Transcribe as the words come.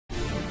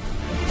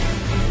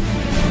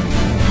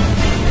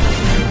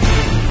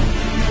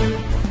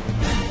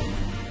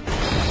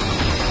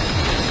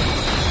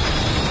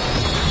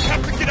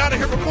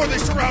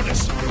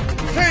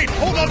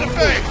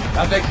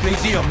Avec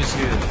plaisir,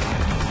 monsieur.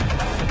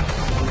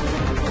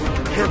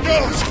 Here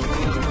goes!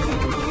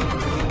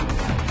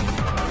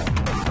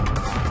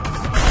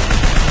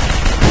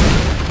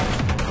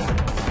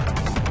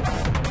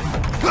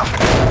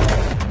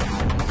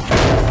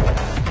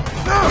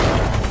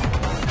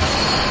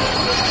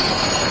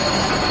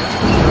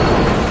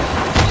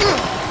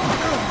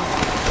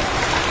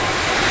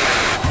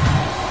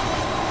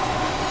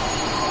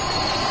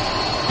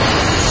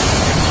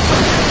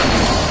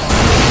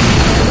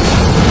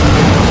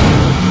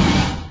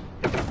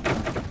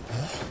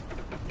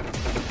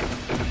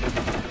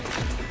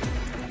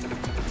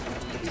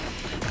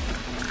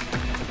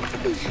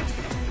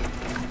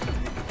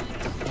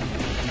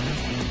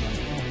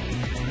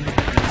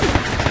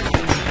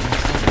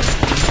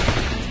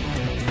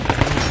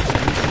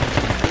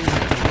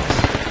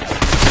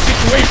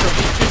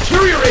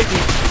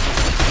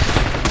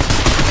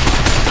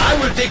 I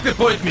will take the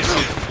point,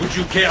 monsieur. Would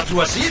you care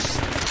to assist?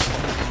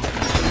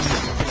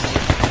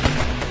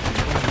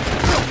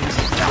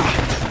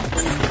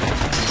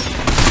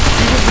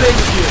 You will play,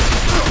 monsieur.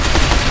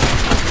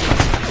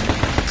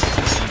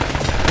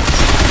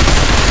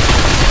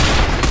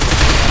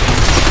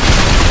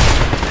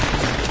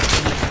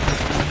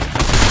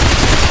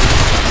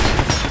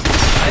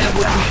 I am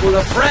looking for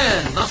a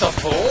friend, not a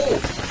foe.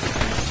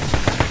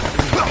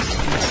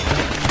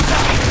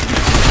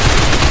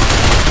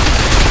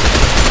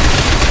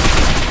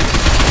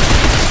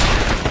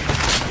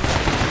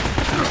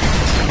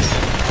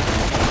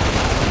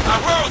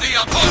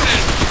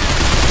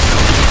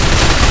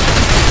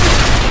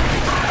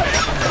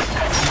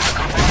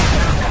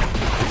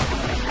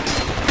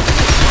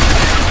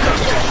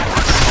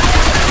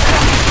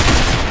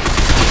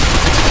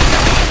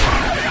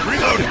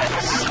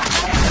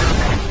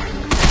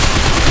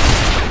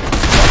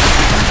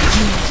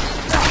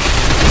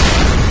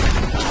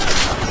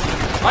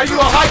 Are you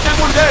alright,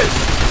 Mademoiselle?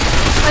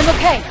 I'm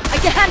okay. I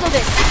can handle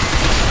this.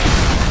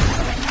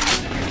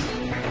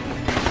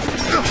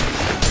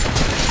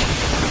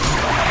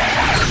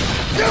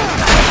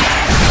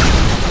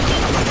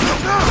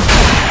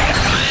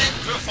 Fine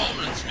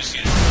performance,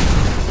 monsieur.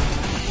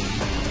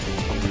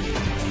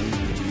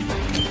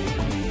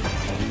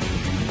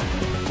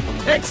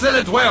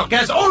 Excellent work,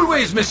 as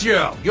always,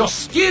 monsieur. Your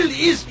skill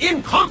is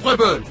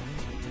incomparable.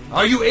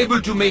 Are you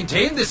able to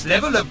maintain this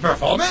level of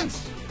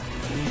performance?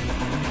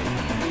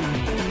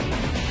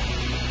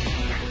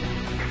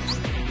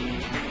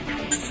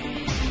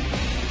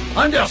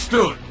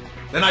 Understood.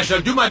 Then I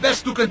shall do my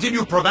best to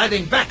continue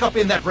providing backup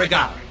in that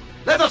regard.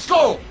 Let us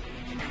go!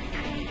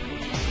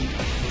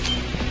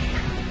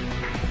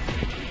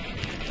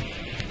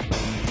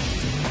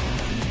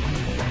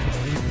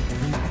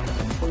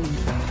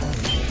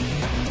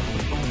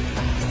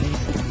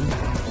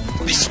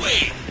 This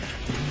way!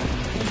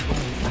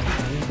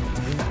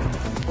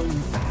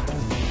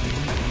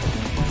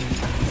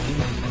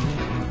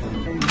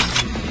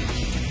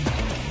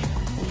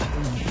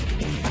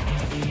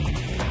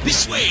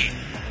 This way!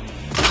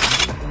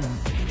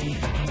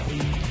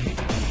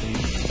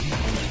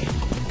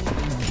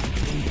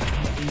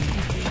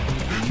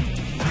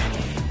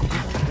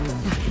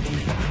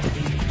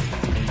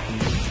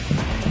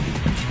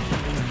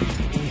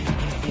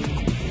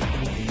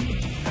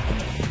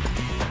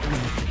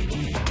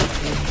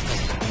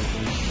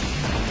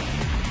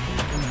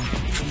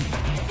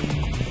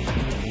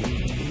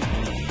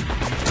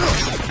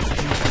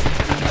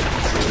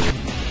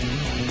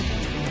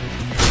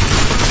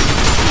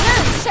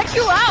 Check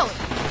you out!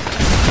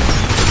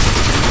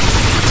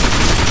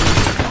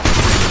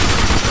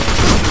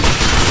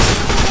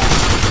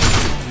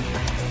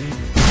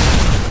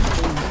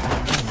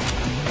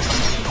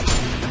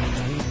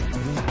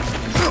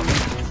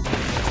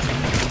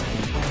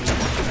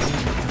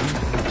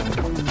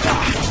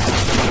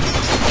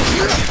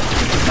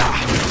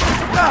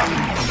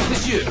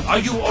 Monsieur, are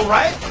you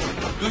alright?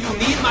 Do you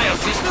need my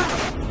assistance?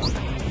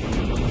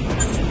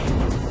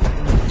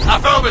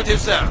 Affirmative,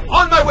 sir.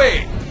 On my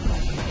way!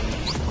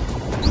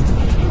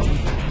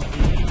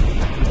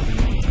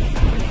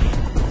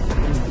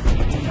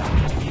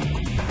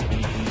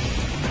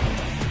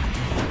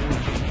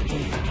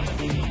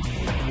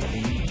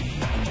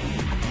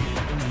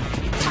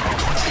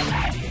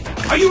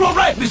 Are you all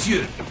right,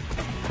 monsieur?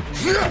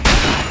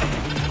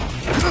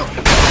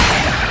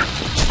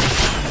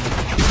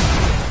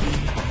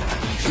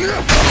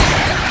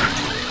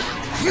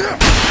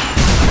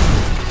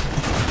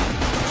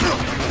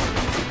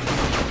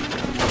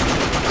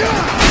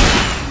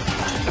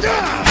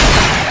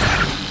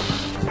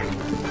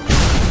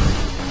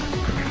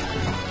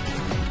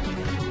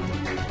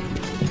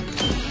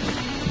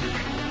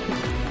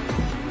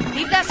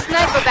 Leave that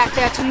sniper back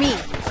there to me.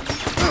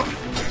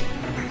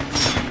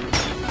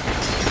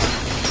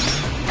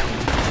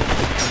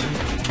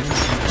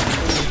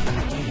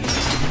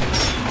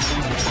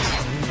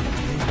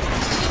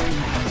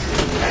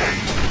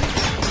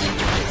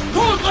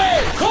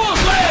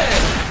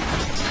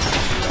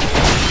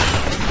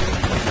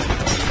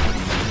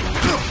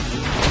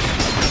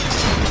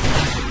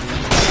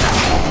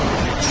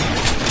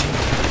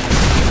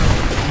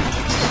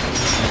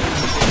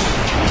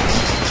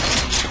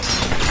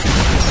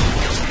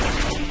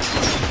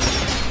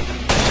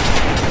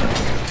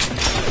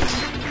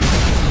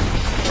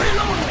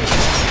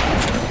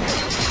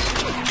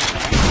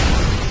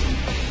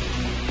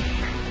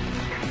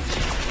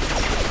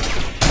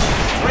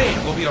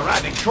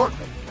 arriving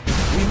shortly.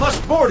 We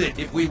must board it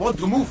if we want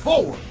to move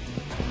forward.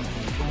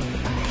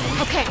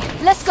 Okay,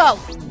 let's go.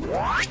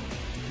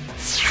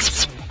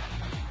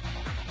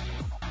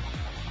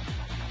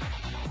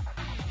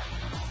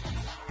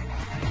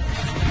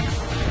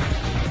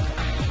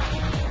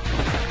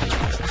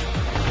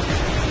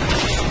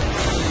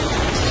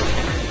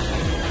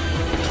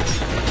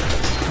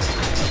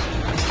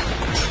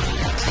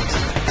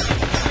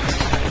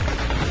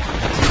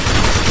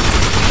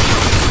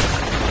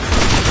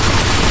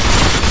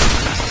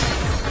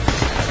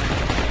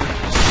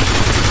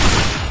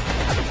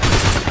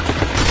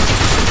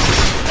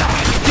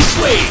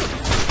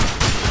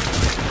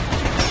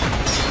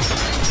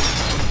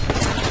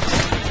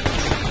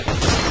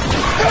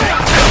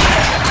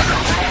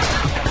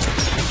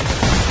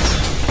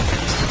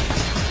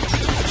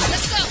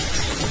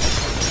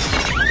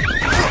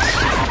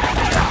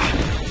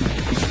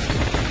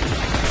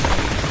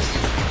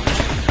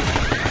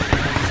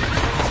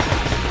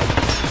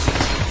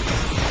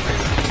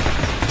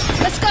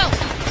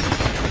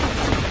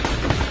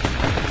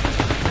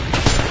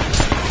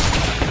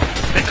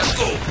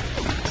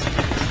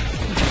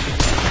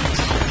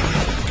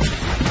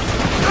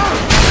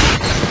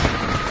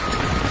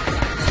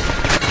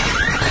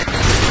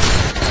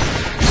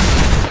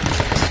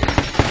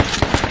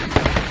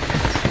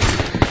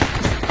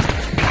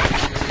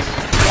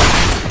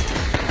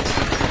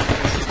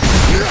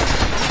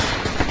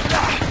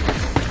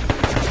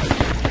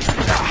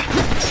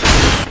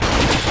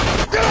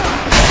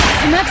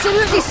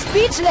 Absolutely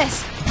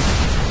speechless!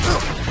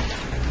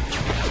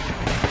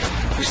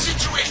 The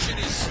situation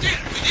is still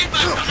within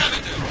my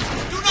parameters.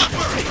 Do not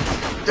worry!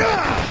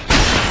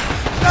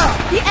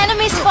 The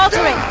enemy's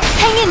faltering!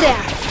 Hang in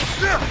there!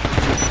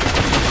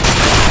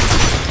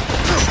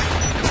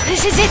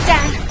 This is it,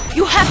 Dan!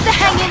 You have to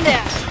hang in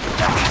there!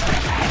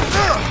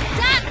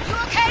 Dan, you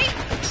okay?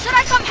 Should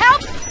I come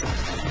help?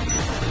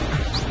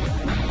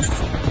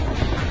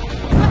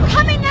 I'm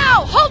coming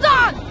now! Hold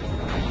on!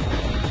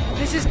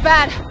 This is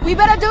bad. We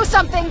better do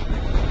something.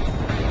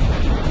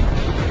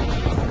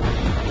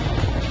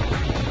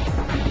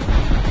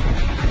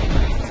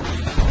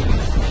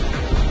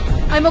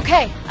 I'm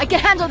okay. I can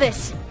handle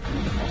this.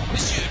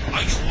 Monsieur,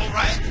 are you all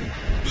right?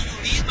 Do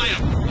you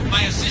need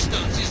my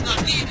assistance is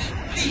not needed?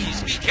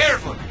 Please be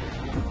careful.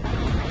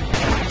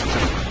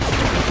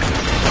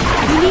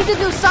 We need to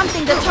do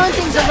something to turn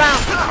things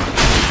around.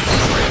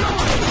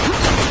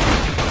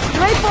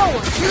 Straight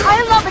forward.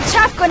 I'll lob a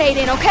chaff grenade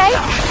in, okay?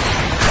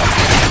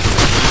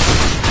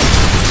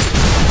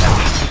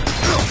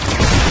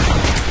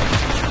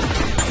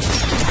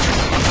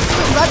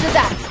 Roger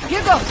that.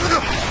 Here goes.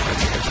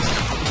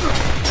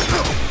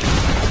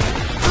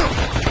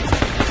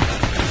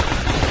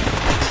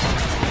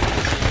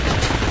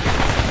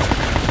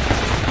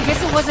 I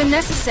guess it wasn't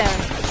necessary.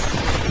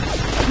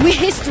 We're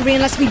history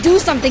unless we do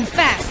something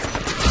fast.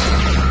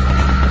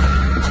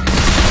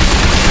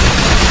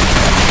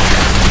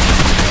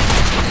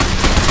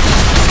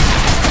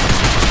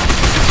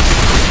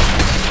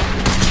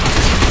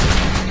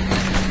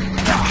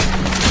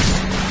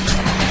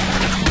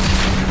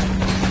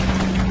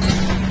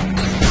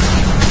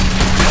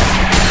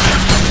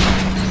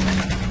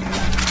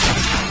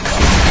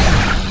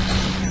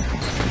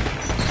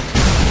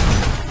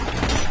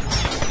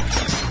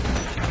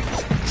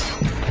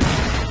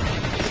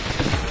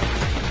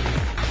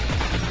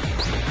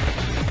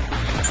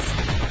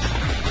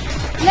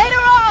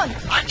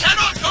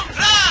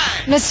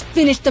 Let's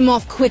finish them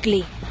off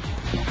quickly.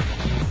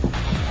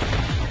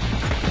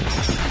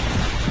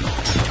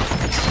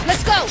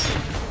 Let's go!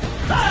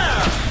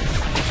 Fire!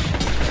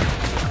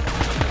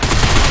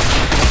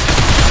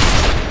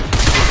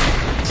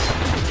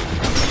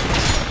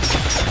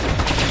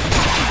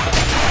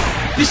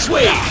 This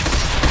way!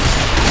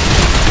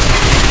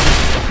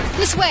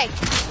 This way!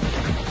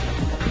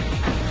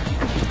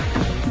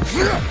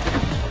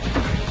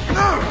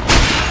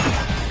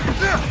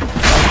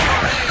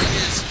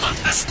 Is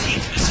fantastic,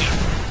 monsieur.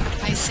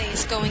 I say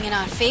it's going in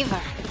our favor.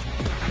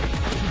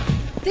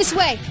 This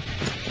way!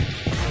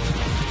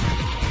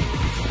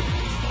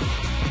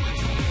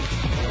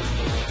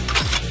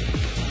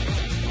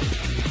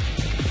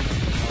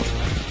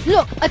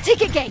 Look, a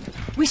ticket gate!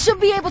 We should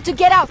be able to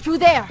get out through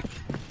there.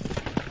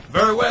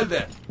 Very well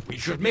then. We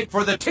should make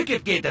for the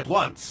ticket gate at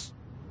once.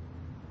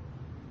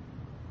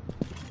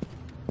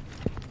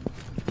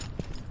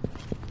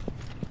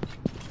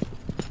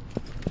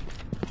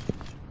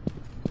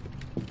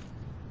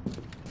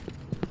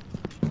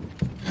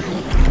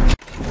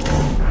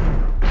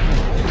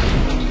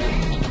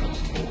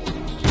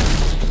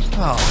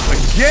 Oh,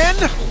 again?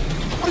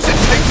 What does it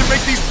take to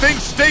make these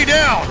things stay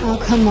down?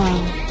 Oh, come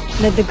on.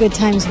 Let the good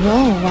times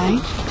roll, right?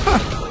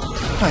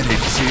 I'd hate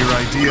to see your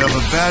idea of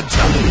a bad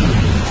time.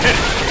 Hit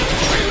it!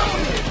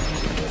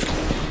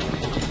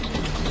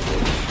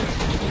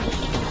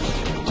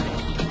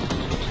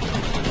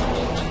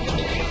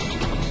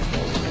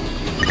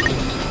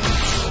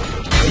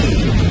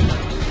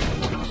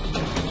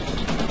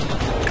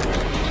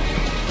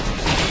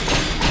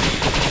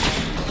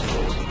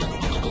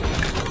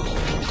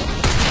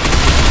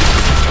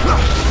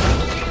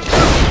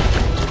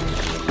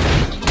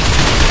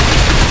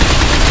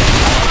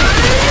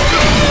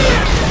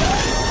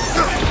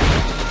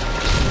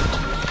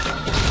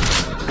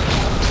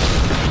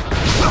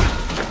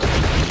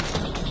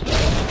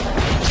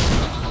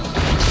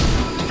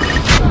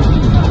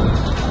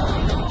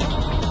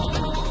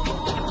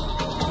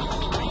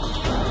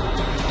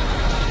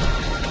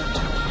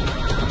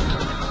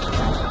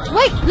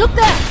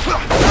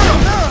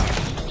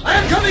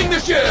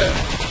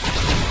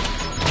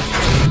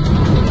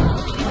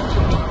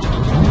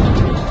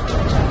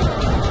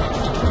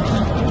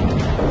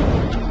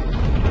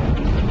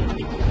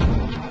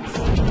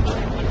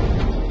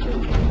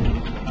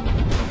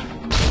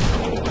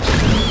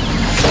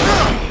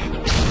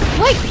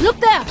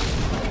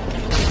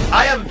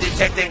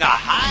 detecting a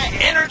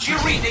high-energy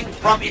reading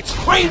from its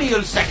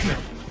cranial segment.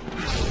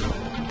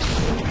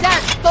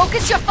 Dan,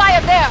 focus your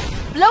fire there.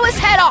 Blow his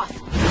head off.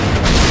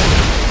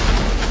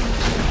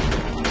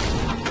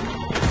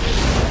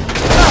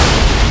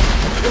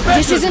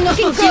 This isn't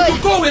looking Seem good.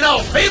 to go in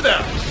our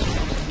favor.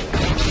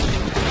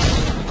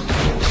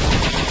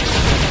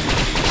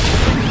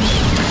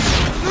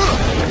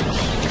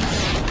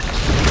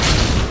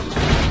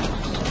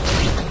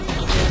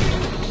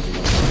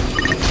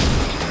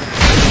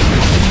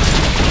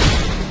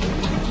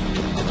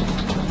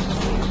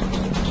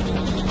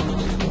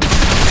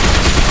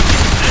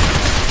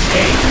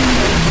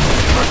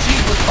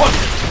 Proceed with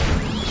caution.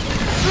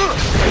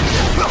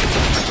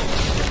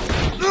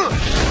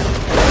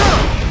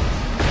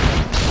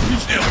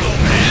 Reach there, little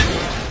man.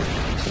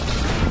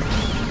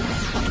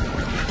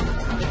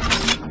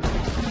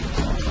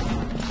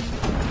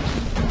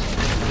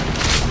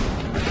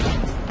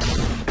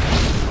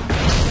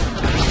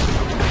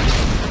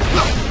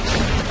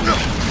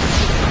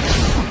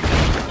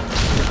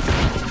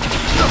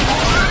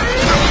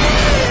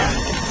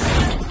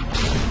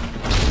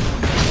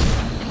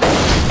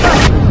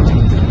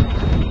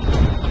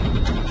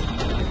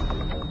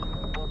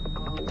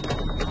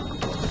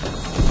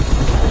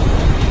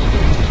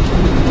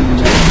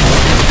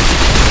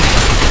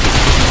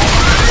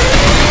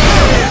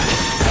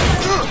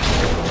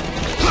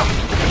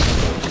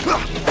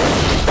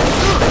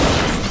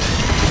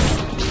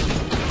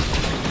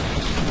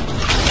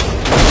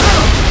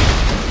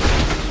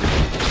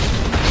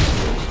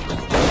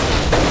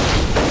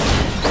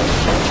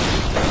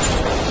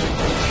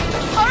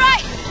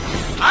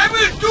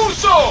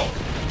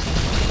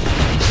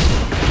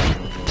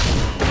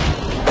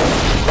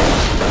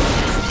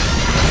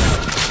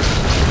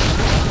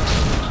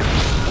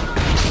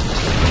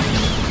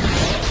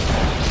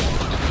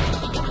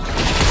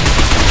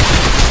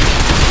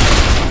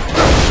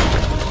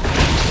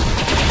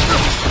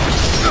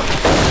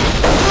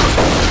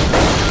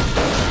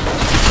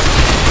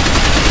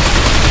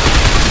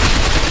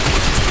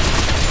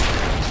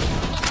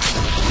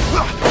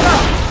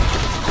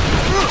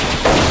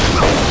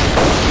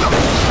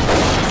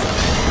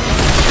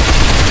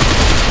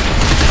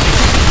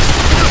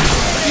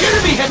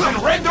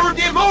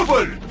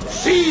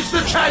 Seize the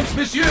chance,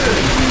 monsieur!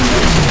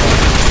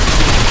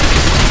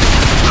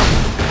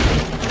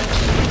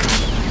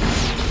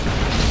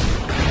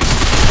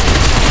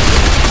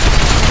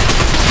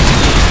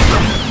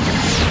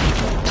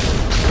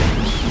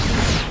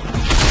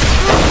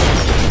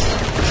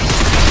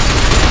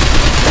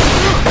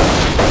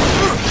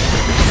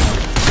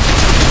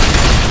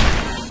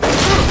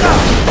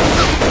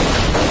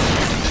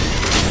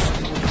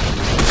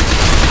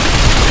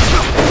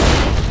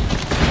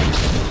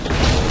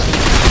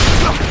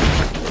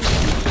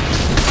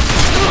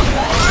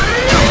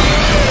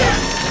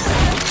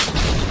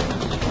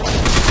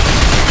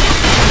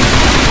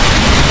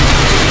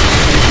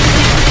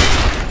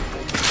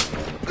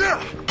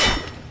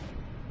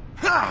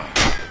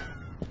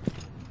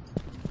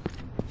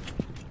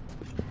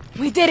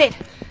 We did it!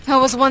 That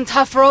was one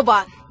tough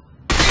robot.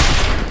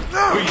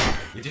 Oui,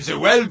 it is a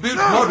well-built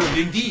model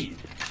indeed.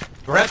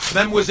 Perhaps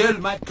Mademoiselle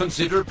might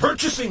consider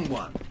purchasing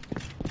one.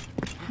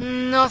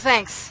 No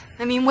thanks.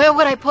 I mean, where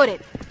would I put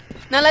it?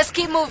 Now let's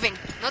keep moving.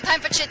 No time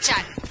for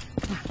chit-chat.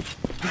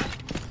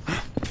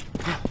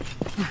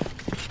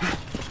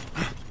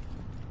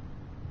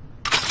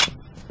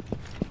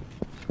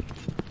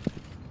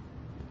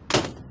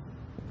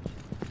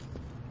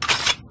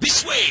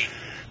 This way!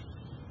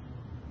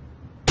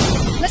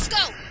 Let's go!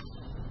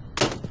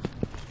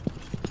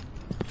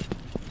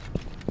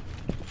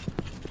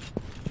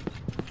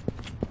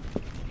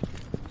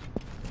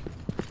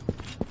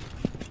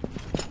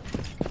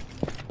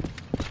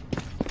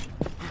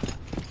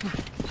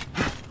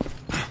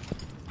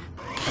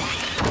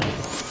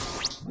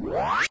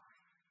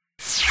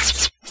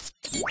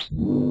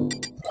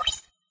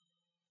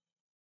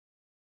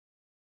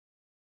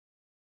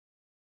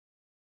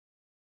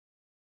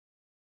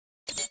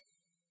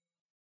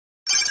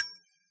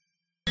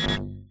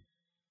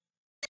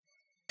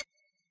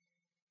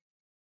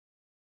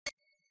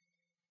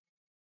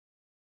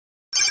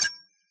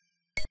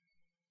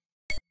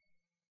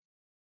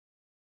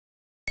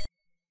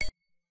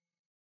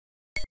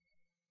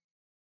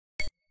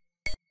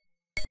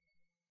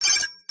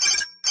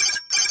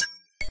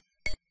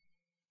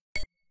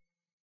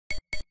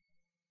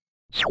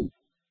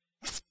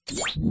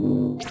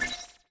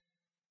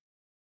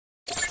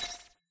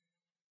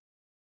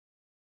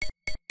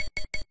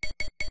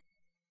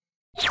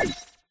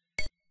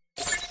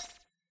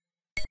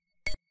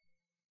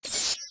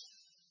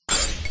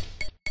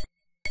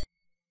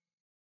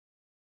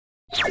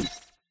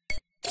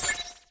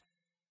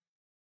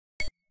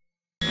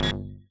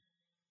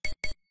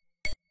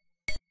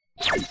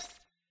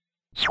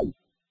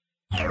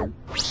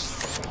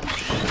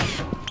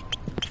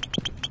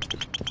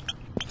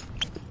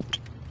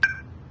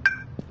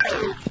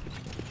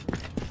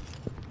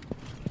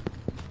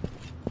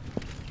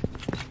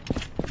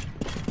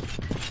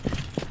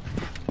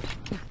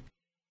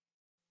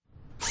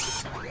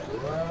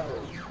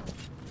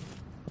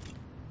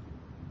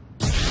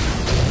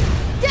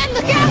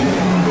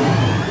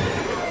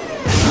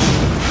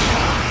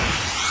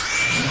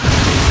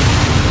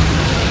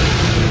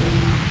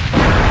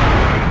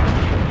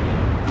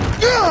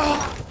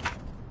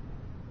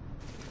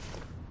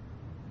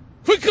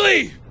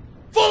 Quickly!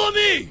 Follow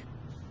me!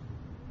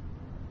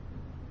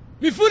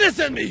 Mifune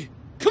sent me!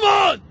 Come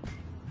on!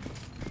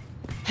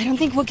 I don't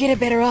think we'll get a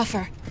better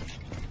offer.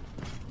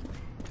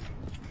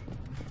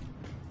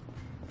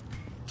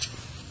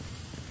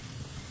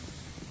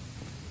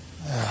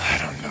 I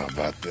don't know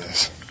about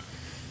this.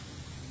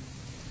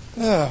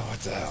 Oh, what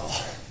the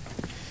hell?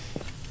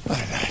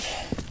 Why not?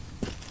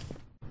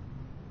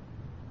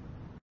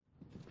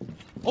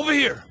 Over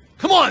here!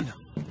 Come on!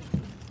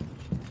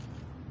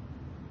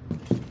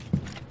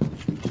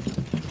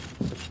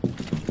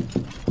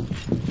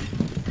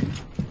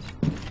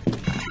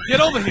 Get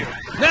over here!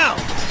 Now!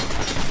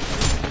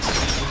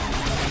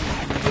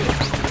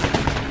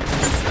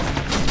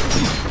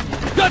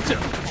 Gotcha!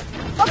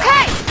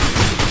 Okay!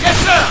 Yes,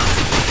 sir!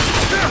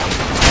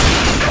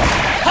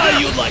 How do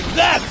you like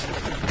that?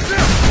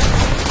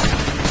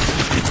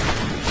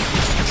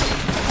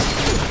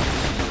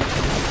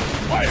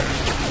 Fire!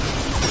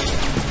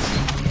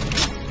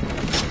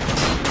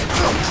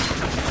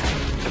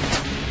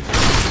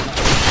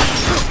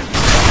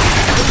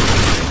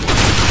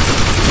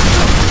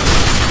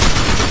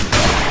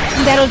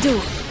 That'll do.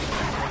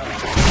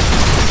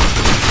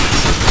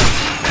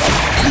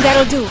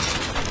 That'll do.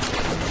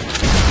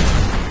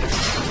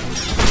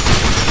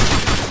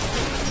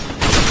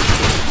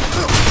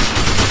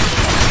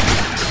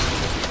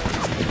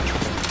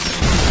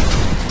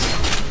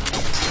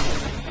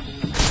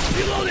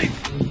 Reloading!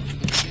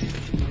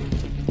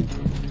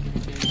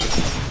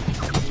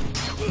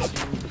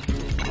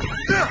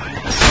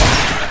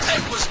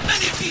 Attack was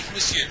magnifique,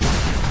 monsieur.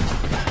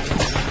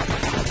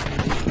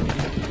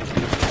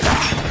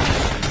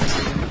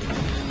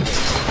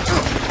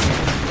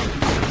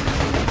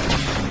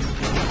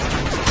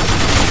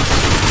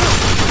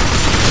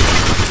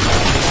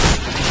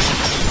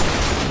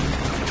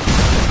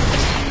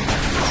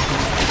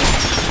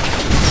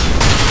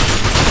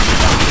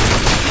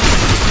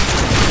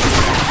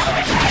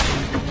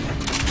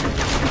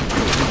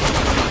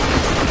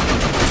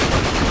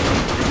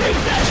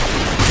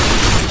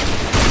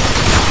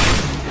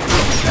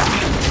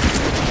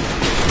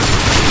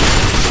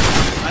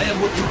 I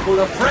am looking for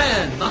a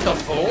friend, not a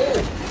foe.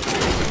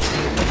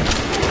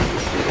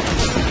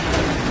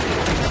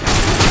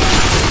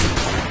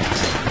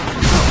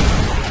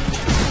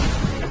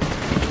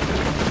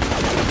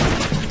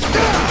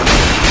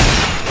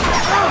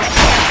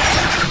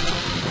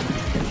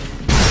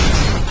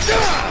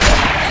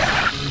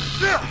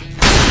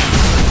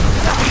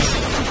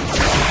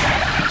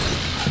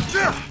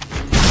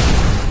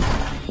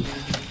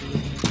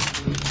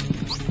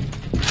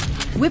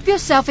 Whip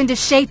yourself into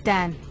shape,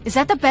 Dan. Is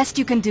that the best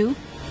you can do?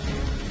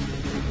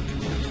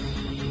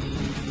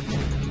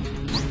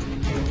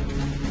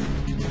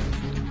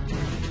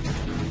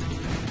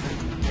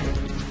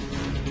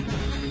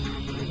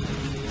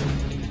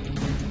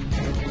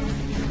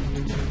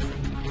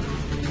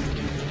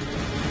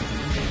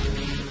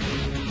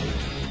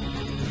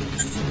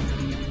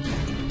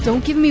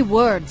 Don't give me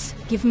words.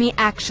 Give me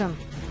action.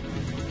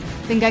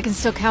 Think I can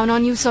still count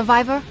on you,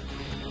 Survivor?